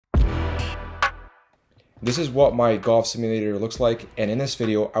This is what my golf simulator looks like, and in this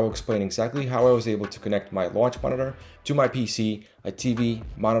video I will explain exactly how I was able to connect my launch monitor to my PC, a TV,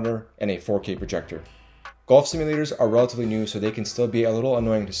 monitor, and a 4K projector. Golf simulators are relatively new, so they can still be a little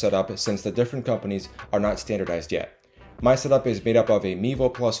annoying to set up since the different companies are not standardized yet. My setup is made up of a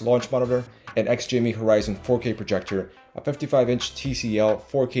Mevo Plus launch monitor, an XGME Horizon 4K projector, a 55-inch TCL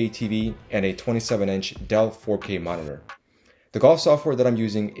 4K TV, and a 27-inch Dell 4K monitor. The golf software that I'm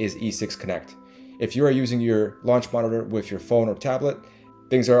using is E6 Connect. If you are using your launch monitor with your phone or tablet,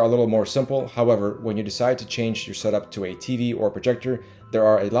 things are a little more simple. However, when you decide to change your setup to a TV or projector, there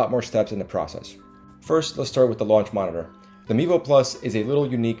are a lot more steps in the process. First, let's start with the launch monitor. The Mevo Plus is a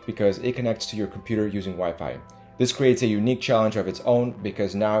little unique because it connects to your computer using Wi-Fi. This creates a unique challenge of its own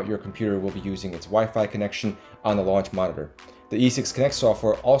because now your computer will be using its Wi-Fi connection on the launch monitor. The E6 Connect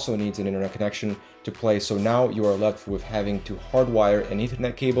software also needs an internet connection to play, so now you are left with having to hardwire an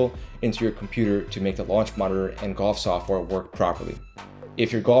Ethernet cable into your computer to make the launch monitor and golf software work properly.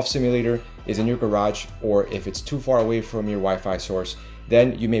 If your golf simulator is in your garage, or if it's too far away from your Wi-Fi source,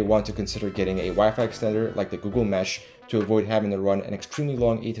 then you may want to consider getting a Wi-Fi extender like the Google Mesh to avoid having to run an extremely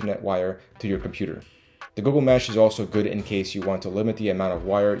long Ethernet wire to your computer. The Google Mesh is also good in case you want to limit the amount of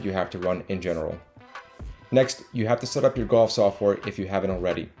wire you have to run in general. Next, you have to set up your golf software if you haven't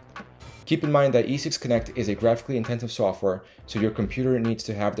already. Keep in mind that E6 Connect is a graphically intensive software, so your computer needs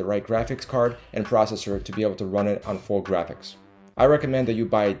to have the right graphics card and processor to be able to run it on full graphics. I recommend that you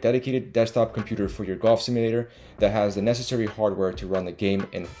buy a dedicated desktop computer for your golf simulator that has the necessary hardware to run the game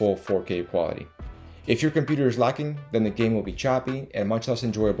in full 4K quality. If your computer is lacking, then the game will be choppy and much less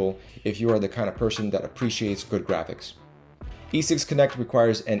enjoyable if you are the kind of person that appreciates good graphics. E6 Connect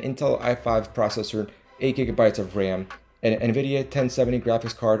requires an Intel i5 processor, 8GB of RAM, an NVIDIA 1070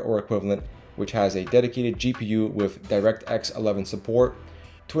 graphics card or equivalent, which has a dedicated GPU with DirectX 11 support,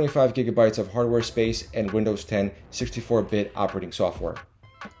 25GB of hardware space, and Windows 10 64-bit operating software.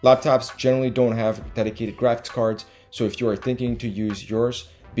 Laptops generally don't have dedicated graphics cards, so if you are thinking to use yours,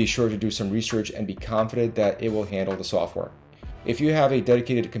 be sure to do some research and be confident that it will handle the software. If you have a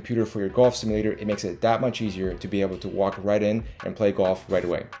dedicated computer for your golf simulator, it makes it that much easier to be able to walk right in and play golf right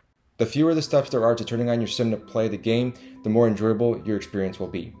away. The fewer the steps there are to turning on your sim to play the game, the more enjoyable your experience will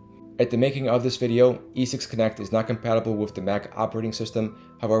be. At the making of this video, E6 Connect is not compatible with the Mac operating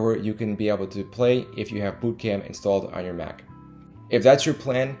system. However, you can be able to play if you have Boot Camp installed on your Mac. If that's your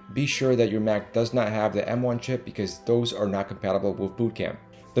plan, be sure that your Mac does not have the M1 chip because those are not compatible with Boot Camp.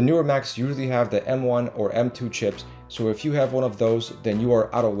 The newer Macs usually have the M1 or M2 chips, so if you have one of those, then you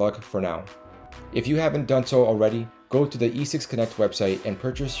are out of luck for now. If you haven't done so already, go to the E6 Connect website and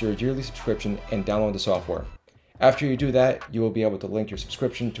purchase your yearly subscription and download the software. After you do that, you will be able to link your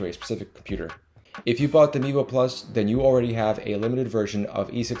subscription to a specific computer. If you bought the Mevo Plus, then you already have a limited version of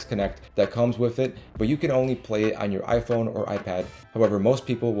E6 Connect that comes with it, but you can only play it on your iPhone or iPad. However, most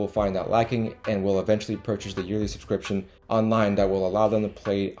people will find that lacking and will eventually purchase the yearly subscription online that will allow them to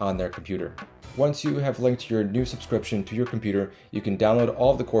play on their computer. Once you have linked your new subscription to your computer, you can download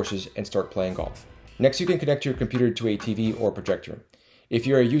all of the courses and start playing golf. Next, you can connect your computer to a TV or projector. If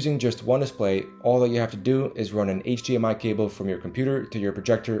you are using just one display, all that you have to do is run an HDMI cable from your computer to your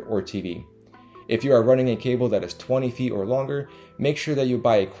projector or TV. If you are running a cable that is 20 feet or longer, make sure that you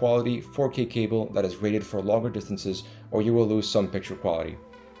buy a quality 4K cable that is rated for longer distances, or you will lose some picture quality.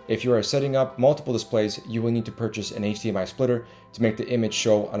 If you are setting up multiple displays, you will need to purchase an HDMI splitter to make the image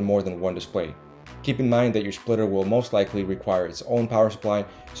show on more than one display. Keep in mind that your splitter will most likely require its own power supply,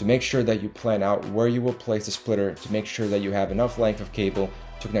 so make sure that you plan out where you will place the splitter to make sure that you have enough length of cable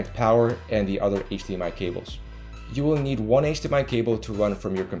to connect power and the other HDMI cables. You will need one HDMI cable to run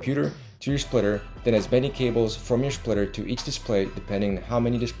from your computer to your splitter, then as many cables from your splitter to each display depending on how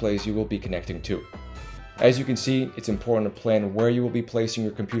many displays you will be connecting to. As you can see, it's important to plan where you will be placing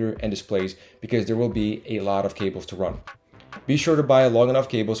your computer and displays because there will be a lot of cables to run. Be sure to buy long enough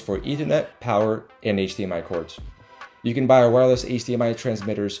cables for Ethernet, power, and HDMI cords. You can buy wireless HDMI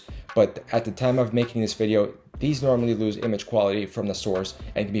transmitters, but at the time of making this video, these normally lose image quality from the source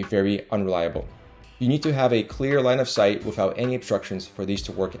and can be very unreliable. You need to have a clear line of sight without any obstructions for these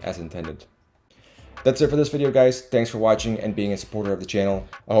to work as intended. That's it for this video, guys. Thanks for watching and being a supporter of the channel.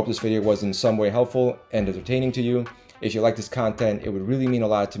 I hope this video was in some way helpful and entertaining to you. If you like this content, it would really mean a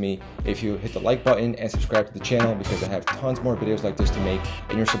lot to me if you hit the like button and subscribe to the channel because I have tons more videos like this to make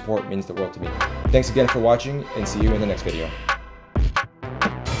and your support means the world to me. Thanks again for watching and see you in the next video.